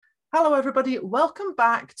Hello, everybody. Welcome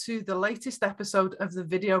back to the latest episode of the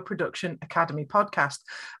Video Production Academy podcast.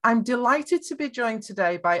 I'm delighted to be joined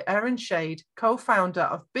today by Erin Shade, co-founder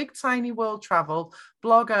of Big Tiny World Travel,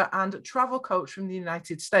 blogger and travel coach from the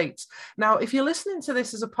United States. Now, if you're listening to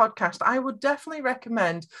this as a podcast, I would definitely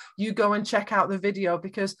recommend you go and check out the video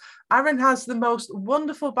because Erin has the most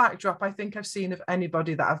wonderful backdrop I think I've seen of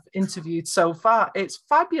anybody that I've interviewed so far. It's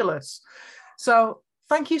fabulous. So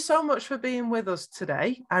thank you so much for being with us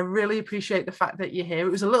today. I really appreciate the fact that you're here.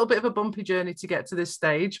 It was a little bit of a bumpy journey to get to this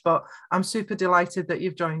stage, but I'm super delighted that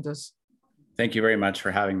you've joined us. Thank you very much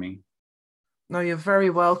for having me. No, you're very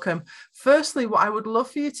welcome. Firstly, what I would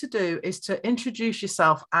love for you to do is to introduce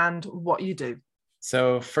yourself and what you do.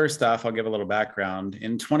 So first off, I'll give a little background.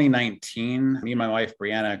 In 2019, me and my wife,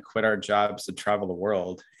 Brianna, quit our jobs to travel the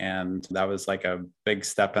world. And that was like a big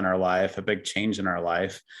step in our life, a big change in our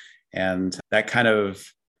life. And that kind of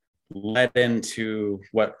led into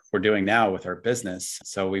what we're doing now with our business.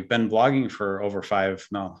 So we've been blogging for over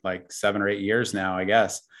 7 or 8 years now, I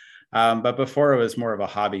guess. But before it was more of a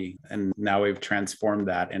hobby. And now we've transformed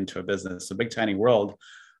that into a business. So Big Tiny World,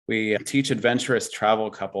 we teach adventurous travel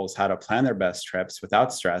couples how to plan their best trips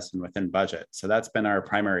without stress and within budget. So that's been our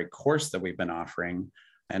primary course that we've been offering.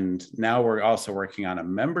 And now we're also working on a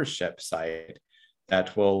membership site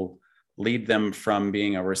that will lead them from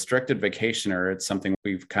being a restricted vacationer. It's something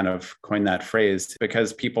we've kind of coined that phrase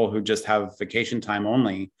because people who just have vacation time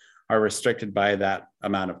only are restricted by that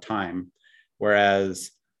amount of time.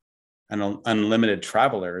 Whereas an unlimited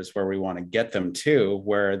travelers, where we want to get them to,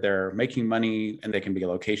 where they're making money and they can be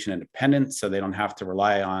location independent. So they don't have to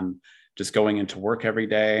rely on just going into work every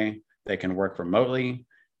day. They can work remotely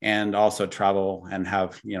and also travel and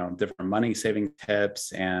have, different money saving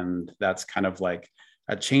tips. And that's kind of like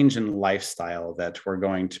a change in lifestyle that we're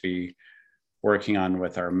going to be working on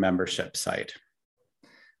with our membership site.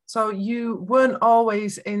 So you weren't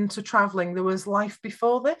always into traveling. There was life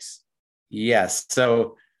before this? Yes.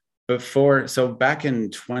 So back in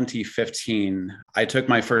 2015, I took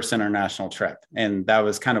my first international trip, and that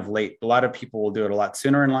was kind of late. A lot of people will do it a lot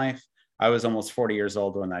sooner in life. I was almost 40 years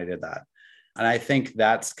old when I did that. And I think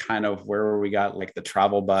that's kind of where we got like the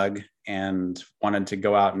travel bug and wanted to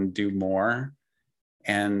go out and do more.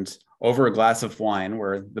 And over a glass of wine,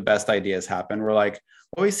 where the best ideas happen, we're like,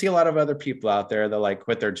 well, we see a lot of other people out there that like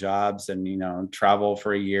quit their jobs and, travel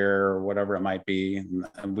for a year or whatever it might be.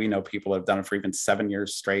 And we know people have done it for even 7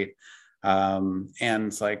 years straight. And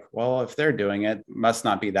it's like, well, if they're doing it, must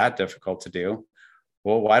not be that difficult to do.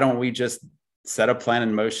 Well, why don't we just set a plan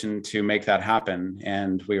in motion to make that happen?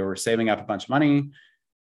 And we were saving up a bunch of money.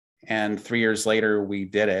 And 3 years later, we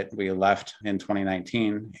did it. We left in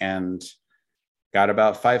 2019 and got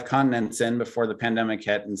about 5 continents in before the pandemic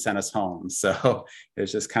hit and sent us home. So it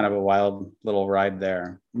was just kind of a wild little ride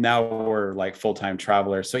there. Now we're like full-time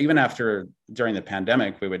travelers. So even during the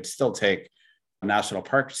pandemic, we would still take national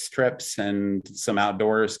parks trips and some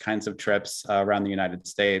outdoors kinds of trips around the United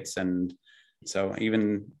States. And so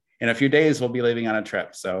even in a few days, we'll be leaving on a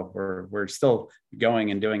trip. So we're still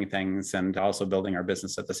going and doing things and also building our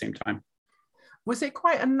business at the same time. Was it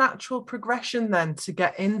quite a natural progression then to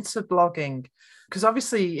get into blogging? Because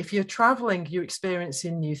obviously, if you're traveling, you're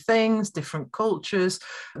experiencing new things, different cultures,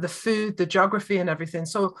 the food, the geography and everything.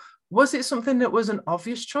 So was it something that was an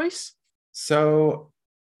obvious choice? So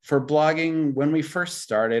for blogging, when we first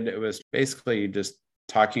started, it was basically just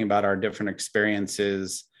talking about our different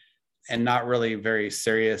experiences and not really very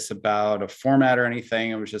serious about a format or anything.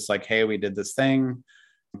 It was just like, hey, we did this thing.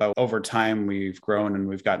 But over time, we've grown and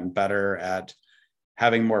we've gotten better at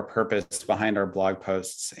having more purpose behind our blog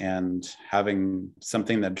posts and having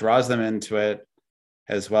something that draws them into it,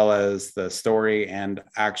 as well as the story and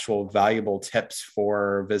actual valuable tips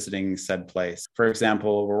for visiting said place. For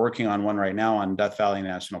example, we're working on one right now on Death Valley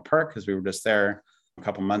National Park because we were just there a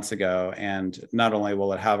couple months ago. And not only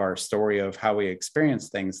will it have our story of how we experience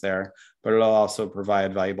things there, but it'll also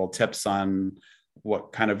provide valuable tips on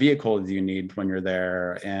what kind of vehicle do you need when you're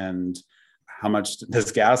there and how much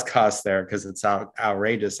does gas cost there? Because it's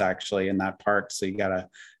outrageous actually in that park. So you got to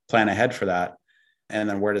plan ahead for that. And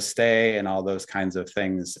then where to stay and all those kinds of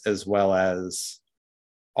things, as well as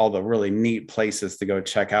all the really neat places to go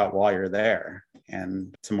check out while you're there.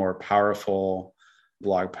 And it's a more powerful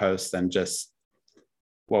blog post than just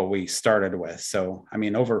what we started with. So, I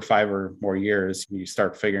mean, over 5 or more years, you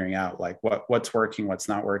start figuring out like what's working, what's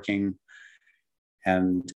not working,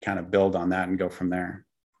 and kind of build on that and go from there.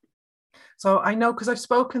 So I know because I've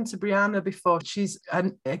spoken to Brianna before, she's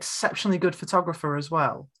an exceptionally good photographer as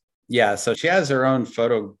well. Yeah, so she has her own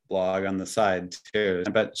photo blog on the side too,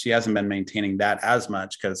 but she hasn't been maintaining that as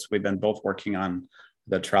much because we've been both working on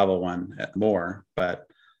the travel one more, but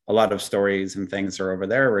a lot of stories and things are over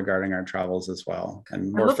there regarding our travels as well,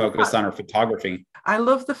 and more focused on our photography. I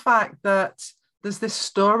love the fact that there's this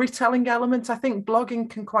storytelling element. I think blogging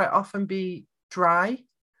can quite often be dry,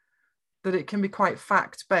 that it can be quite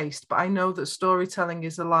fact-based, but I know that storytelling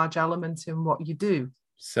is a large element in what you do.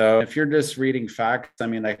 So if you're just reading facts, I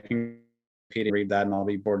mean, I can read that and I'll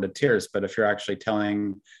be bored to tears. But if you're actually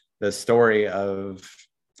telling the story of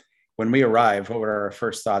when we arrived, what were our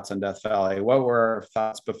first thoughts on Death Valley? What were our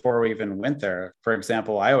thoughts before we even went there? For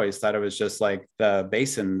example, I always thought it was just like the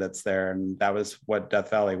basin that's there, and that was what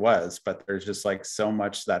Death Valley was. But there's just like so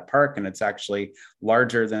much to that park, and it's actually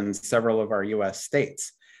larger than several of our US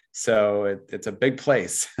states. So it's a big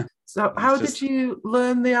place. So how did you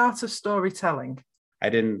learn the art of storytelling? I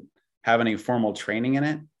didn't have any formal training in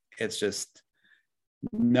it. It's just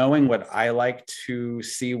knowing what I like to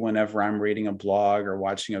see whenever I'm reading a blog or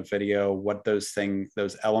watching a video, what those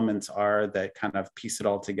elements are that kind of piece it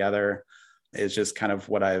all together is just kind of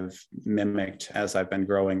what I've mimicked as I've been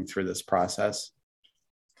growing through this process.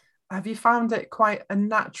 Have you found it quite a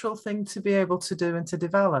natural thing to be able to do and to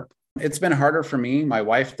develop? It's been harder for me. My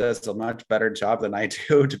wife does a much better job than I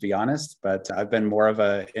do, to be honest, but I've been more of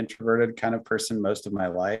an introverted kind of person most of my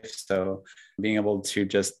life. So being able to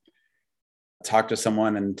just talk to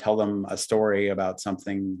someone and tell them a story about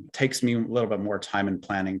something takes me a little bit more time and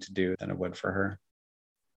planning to do than it would for her.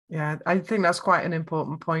 Yeah, I think that's quite an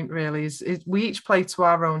important point, really, is we each play to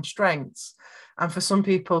our own strengths. And for some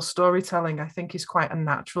people, storytelling, I think, is quite a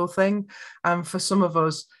natural thing. And for some of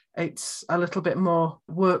us, it's a little bit more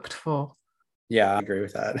worked for. Yeah, I agree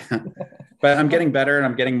with that. But I'm getting better and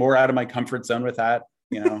I'm getting more out of my comfort zone with that,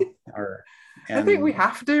 I think we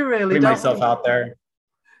have to really put myself out there.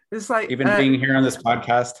 It's like even being here on this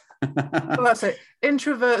podcast. Well, that's it.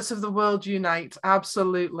 Introverts of the world unite.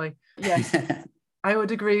 Absolutely. Yes. I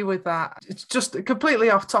would agree with that. It's just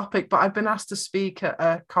completely off topic, but I've been asked to speak at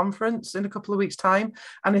a conference in a couple of weeks' time.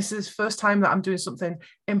 And this is the first time that I'm doing something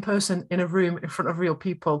in person in a room in front of real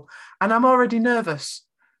people. And I'm already nervous.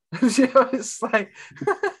 It's like,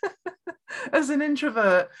 as an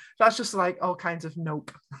introvert, that's just like all kinds of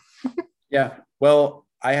nope. Yeah. Well,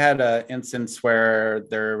 I had an instance where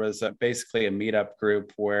there was basically a meetup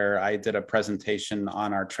group where I did a presentation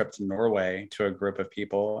on our trip to Norway to a group of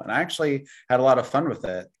people. And I actually had a lot of fun with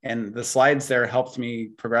it. And the slides there helped me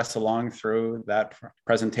progress along through that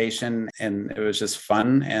presentation. And it was just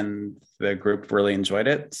fun. And the group really enjoyed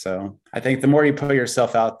it. So I think the more you put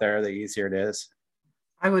yourself out there, the easier it is.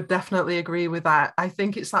 I would definitely agree with that. I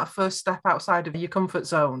think it's that first step outside of your comfort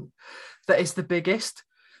zone that is the biggest.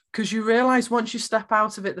 Because you realize once you step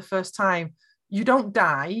out of it the first time, you don't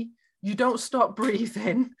die, you don't stop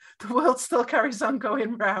breathing, the world still carries on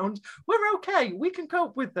going round. We're okay, we can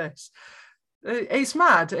cope with this. It's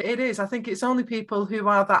mad, it is. I think it's only people who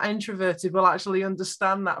are that introverted will actually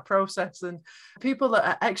understand that process, and people that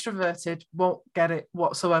are extroverted won't get it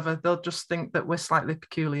whatsoever. They'll just think that we're slightly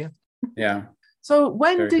peculiar. Yeah. So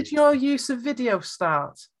when did your use of video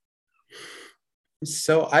start?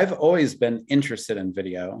 So I've always been interested in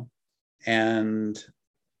video, and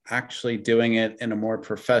actually doing it in a more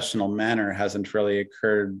professional manner hasn't really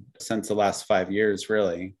occurred since the last 5 years,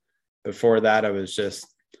 really. Before that, I was just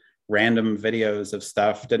random videos of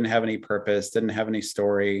stuff, didn't have any purpose, didn't have any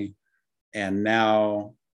story. And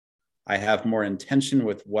now I have more intention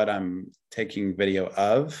with what I'm taking video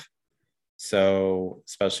of. So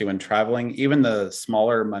especially when traveling, even the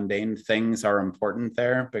smaller mundane things are important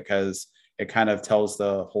there because it kind of tells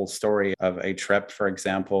the whole story of a trip, for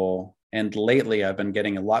example. And lately, I've been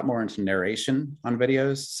getting a lot more into narration on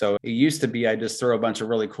videos. So it used to be I just throw a bunch of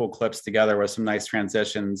really cool clips together with some nice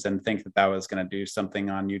transitions and think that was going to do something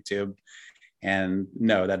on YouTube. And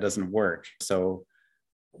no, that doesn't work. So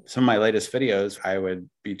some of my latest videos, I would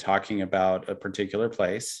be talking about a particular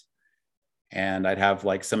place, and I'd have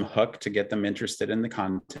like some hook to get them interested in the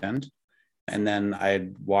content. And then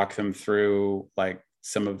I'd walk them through like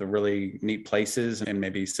some of the really neat places and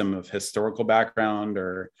maybe some of historical background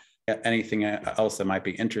or anything else that might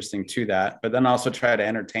be interesting to that, but then also try to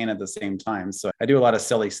entertain at the same time. So I do a lot of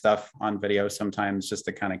silly stuff on video sometimes just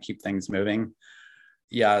to kind of keep things moving.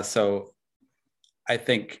 Yeah. So I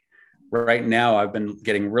think right now I've been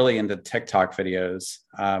getting really into TikTok videos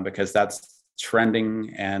because that's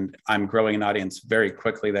trending and I'm growing an audience very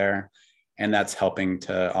quickly there. And that's helping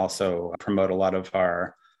to also promote a lot of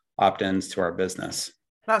our opt-ins to our business.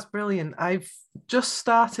 That's brilliant. I've just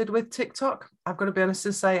started with TikTok. I've got to be honest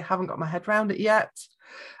and say I haven't got my head around it yet.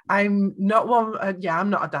 I'm not one.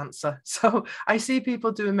 I'm not a dancer. So I see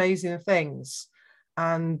people do amazing things.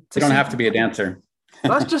 And you don't have to be a dancer.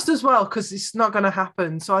 That's just as well, because it's not going to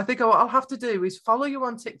happen. So I think what I'll have to do is follow you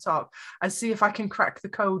on TikTok and see if I can crack the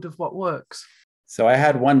code of what works. So I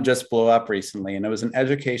had one just blow up recently, and it was an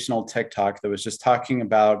educational TikTok that was just talking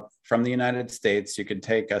about from the United States, you could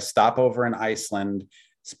take a stopover in Iceland,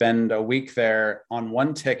 spend a week there on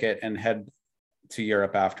one ticket and head to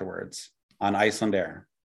Europe afterwards on Icelandair.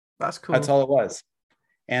 That's cool. That's all it was.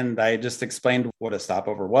 And I just explained what a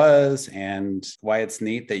stopover was and why it's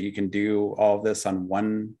neat that you can do all of this on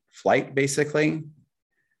one flight, basically,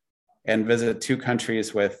 and visit two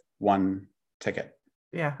countries with one ticket.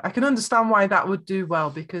 Yeah, I can understand why that would do well,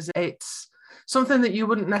 because it's something that you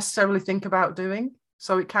wouldn't necessarily think about doing.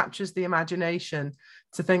 So it captures the imagination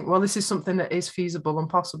to think, well, this is something that is feasible and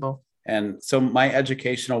possible. And so my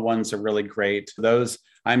educational ones are really great. Those,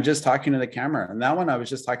 I'm just talking to the camera. And that one, I was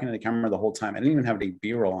just talking to the camera the whole time. I didn't even have any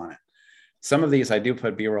B-roll on it. Some of these I do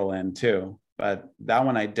put B-roll in too, but that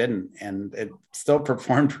one I didn't. And it still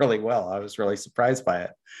performed really well. I was really surprised by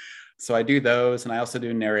it. So I do those. And I also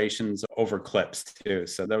do narrations over clips too.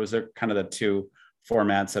 So those are kind of the two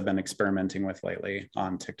formats I've been experimenting with lately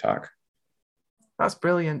on TikTok. That's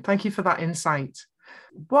brilliant. Thank you for that insight.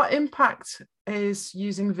 What impact is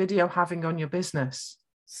using video having on your business?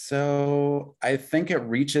 So I think it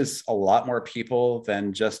reaches a lot more people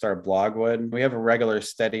than just our blog would. We have a regular,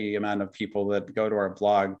 steady amount of people that go to our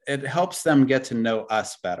blog. It helps them get to know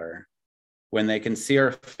us better when they can see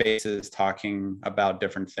our faces talking about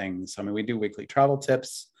different things. I mean, we do weekly travel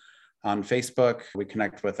tips on Facebook. We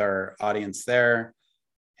connect with our audience there.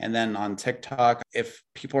 And then on TikTok, if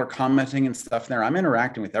people are commenting and stuff there, I'm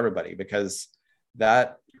interacting with everybody because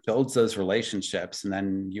that builds those relationships. And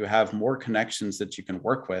then you have more connections that you can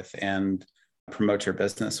work with and promote your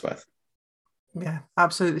business with. Yeah,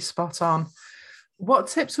 absolutely spot on. What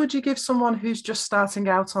tips would you give someone who's just starting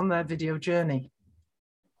out on their video journey?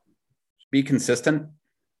 Be consistent.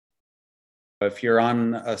 If you're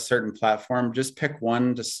on a certain platform, just pick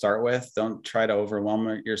one to start with. Don't try to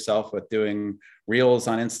overwhelm yourself with doing reels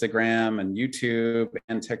on Instagram and YouTube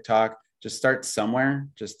and TikTok. Just start somewhere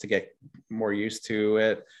just to get more used to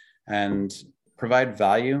it and provide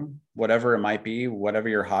value, whatever it might be, whatever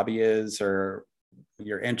your hobby is or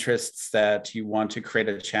your interests that you want to create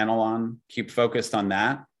a channel on. Keep focused on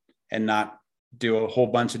that and not do a whole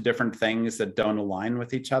bunch of different things that don't align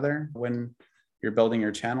with each other when you're building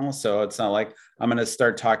your channel. So it's not like I'm going to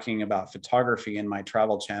start talking about photography in my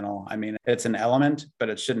travel channel. I mean, it's an element, but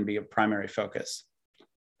it shouldn't be a primary focus.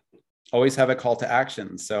 Always have a call to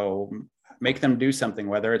action. So make them do something,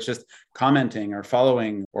 whether it's just commenting or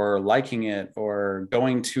following or liking it or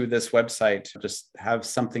going to this website. Just have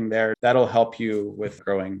something there that'll help you with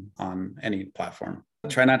growing on any platform.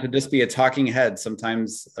 Try not to just be a talking head.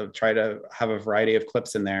 Sometimes try to have a variety of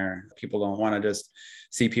clips in there. People don't want to just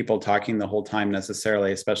see people talking the whole time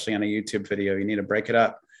necessarily, especially on a YouTube video. You need to break it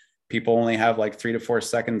up. People only have like 3 to 4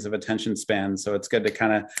 seconds of attention span. So it's good to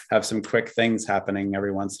kind of have some quick things happening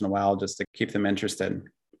every once in a while just to keep them interested.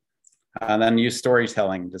 And then use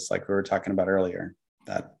storytelling, just like we were talking about earlier.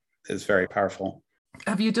 That is very powerful.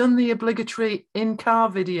 Have you done the obligatory in-car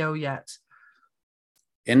video yet?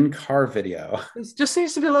 In-car video. There just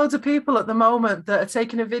seems to be loads of people at the moment that are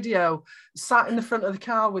taking a video sat in the front of the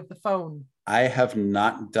car with the phone. I have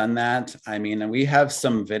not done that. I mean, we have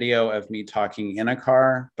some video of me talking in a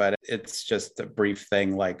car, but it's just a brief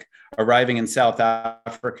thing, like arriving in South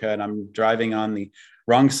Africa and I'm driving on the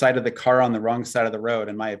wrong side of the car on the wrong side of the road,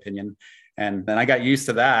 in my opinion. And then I got used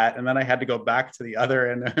to that. And then I had to go back to the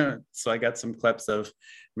other. And so I got some clips of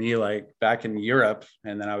me like back in Europe.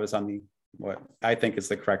 And then I was on the, what I think is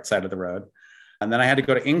the correct side of the road. And then I had to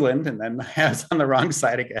go to England and then I was on the wrong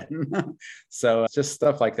side again. So just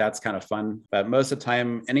stuff like that's kind of fun. But most of the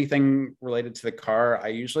time, anything related to the car,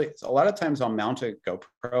 a lot of times I'll mount a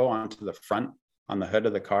GoPro onto the front on the hood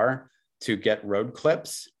of the car to get road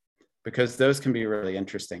clips because those can be really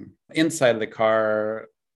interesting. Inside of the car,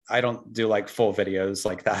 I don't do like full videos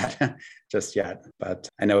like that just yet, but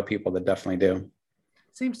I know people that definitely do.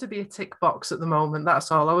 Seems to be a tick box at the moment.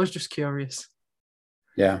 That's all. I was just curious.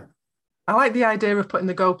 Yeah. I like the idea of putting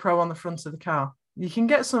the GoPro on the front of the car. You can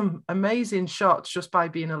get some amazing shots just by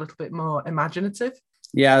being a little bit more imaginative.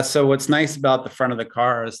 Yeah. So what's nice about the front of the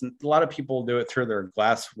car is a lot of people do it through their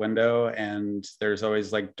glass window and there's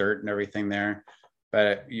always like dirt and everything there.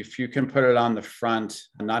 But if you can put it on the front,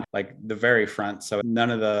 not like the very front, so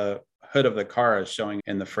none of the hood of the car is showing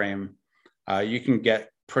in the frame, you can get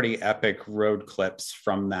pretty epic road clips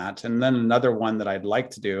from that. And then another one that I'd like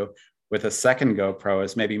to do with a second GoPro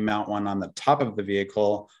is maybe mount one on the top of the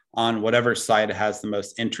vehicle on whatever side has the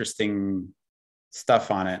most interesting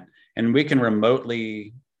stuff on it. And we can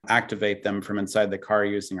remotely activate them from inside the car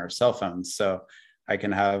using our cell phones. So I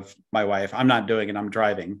can have my wife, I'm not doing it, I'm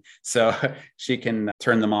driving. So she can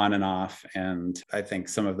turn them on and off. And I think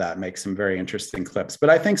some of that makes some very interesting clips. But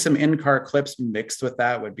I think some in-car clips mixed with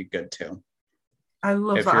that would be good too. I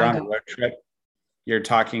love if that. If you're on a road trip, you're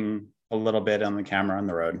talking a little bit on the camera on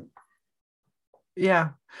the road. Yeah.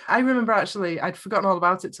 I remember actually, I'd forgotten all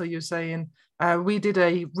about it till you were saying, we did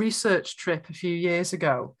a research trip a few years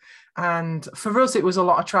ago. And for us, it was a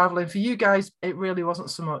lot of traveling. For you guys, it really wasn't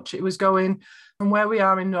so much. It was going from where we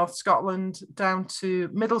are in North Scotland down to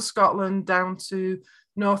Middle Scotland, down to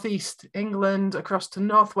Northeast England, across to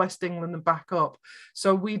Northwest England and back up.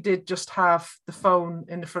 So we did just have the phone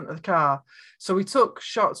in the front of the car. So we took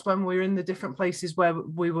shots when we were in the different places where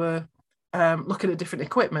we were looking at different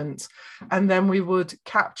equipment, and then we would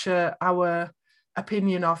capture our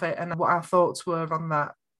opinion of it and what our thoughts were on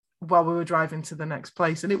that while we were driving to the next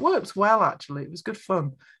place. And it worked well, actually. It was good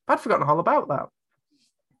fun. I'd forgotten all about that.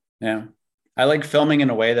 Yeah. I like filming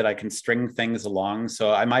in a way that I can string things along.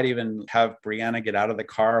 So I might even have Brianna get out of the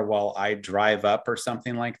car while I drive up or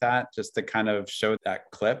something like that, just to kind of show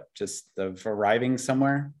that clip, just of arriving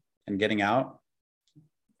somewhere and getting out.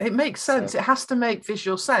 It makes sense. So it has to make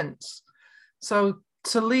visual sense. So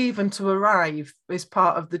to leave and to arrive is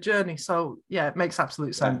part of the journey. So yeah, it makes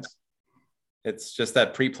absolute sense. It's just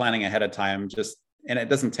that pre-planning ahead of time, and it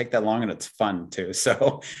doesn't take that long and it's fun too.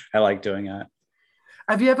 So I like doing it.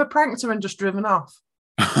 Have you ever pranked her and just driven off?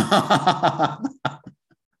 Oh,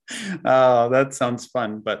 that sounds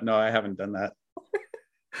fun. But no, I haven't done that.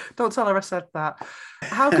 Don't tell her I said that.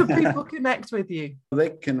 How can people connect with you?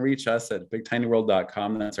 They can reach us at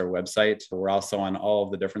bigtinyworld.com. That's our website. We're also on all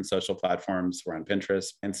of the different social platforms. We're on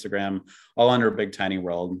Pinterest, Instagram, all under Big Tiny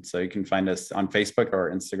World. So you can find us on Facebook or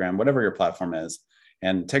Instagram, whatever your platform is.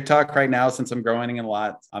 And TikTok right now, since I'm growing a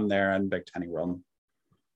lot, I'm there on Big Tiny World.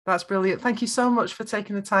 That's brilliant. Thank you so much for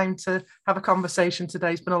taking the time to have a conversation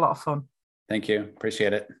today. It's been a lot of fun. Thank you.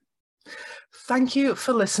 Appreciate it. Thank you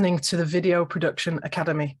for listening to the Video Production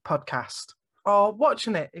Academy podcast, or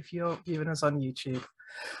watching it if you're viewing us on YouTube.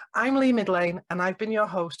 I'm Lee Midlane, and I've been your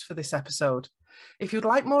host for this episode. If you'd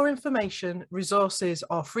like more information, resources,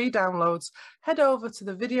 or free downloads, head over to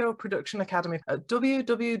the Video Production Academy at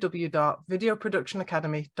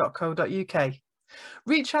www.videoproductionacademy.co.uk.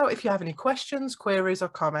 Reach out if you have any questions, queries, or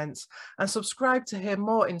comments, and subscribe to hear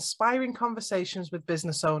more inspiring conversations with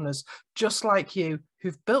business owners just like you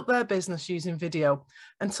who've built their business using video.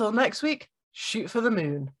 Until next week, shoot for the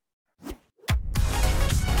moon.